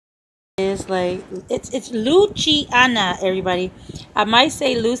It's like it's Luciana, everybody. I might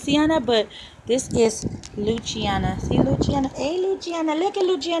say Luciana, but this is Luciana. See Luciana? Hey Luciana, look at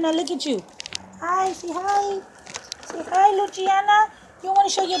Luciana, look at you. Hi, say hi. Say hi, Luciana. You want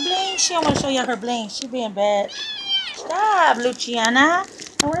to show your bling? She don't want to show you her bling. She being bad. Stop, Luciana.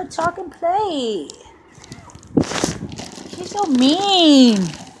 I want to talk and play. She's so mean.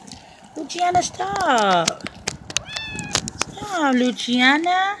 Luciana, stop. Stop,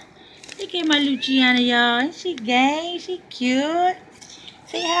 Luciana. Look at my Luciana, y'all. Ain't she gay? She cute.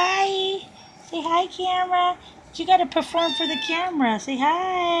 Say hi. Say hi, camera. You gotta perform for the camera. Say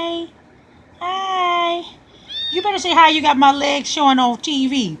hi. Hi. You better say hi. You got my legs showing on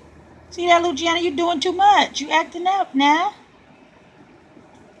TV. See that, Luciana? You doing too much. You acting up now.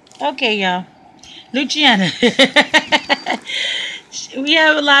 Okay, y'all. Luciana. We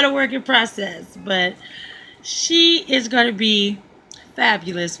have a lot of work in process, but she is going to be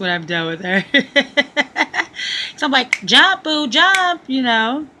fabulous when I'm done with her. So I'm like, jump, boo, jump, you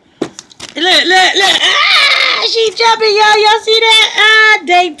know. Look, look, look. Ah, she's jumping, y'all. Y'all see that? Ah,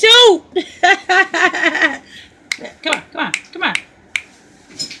 day 2. Come on, come on, come on.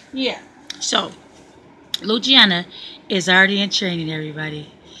 Yeah. So, Luciana is already in training,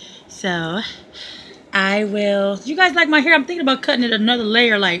 everybody. So, I will. You guys like my hair? I'm thinking about cutting it another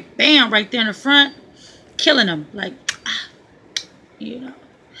layer, like, bam, right there in the front. Killing them. Like, you know.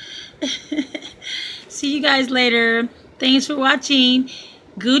 See you guys later. Thanks for watching.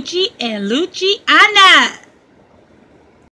 Gucci and Luciana.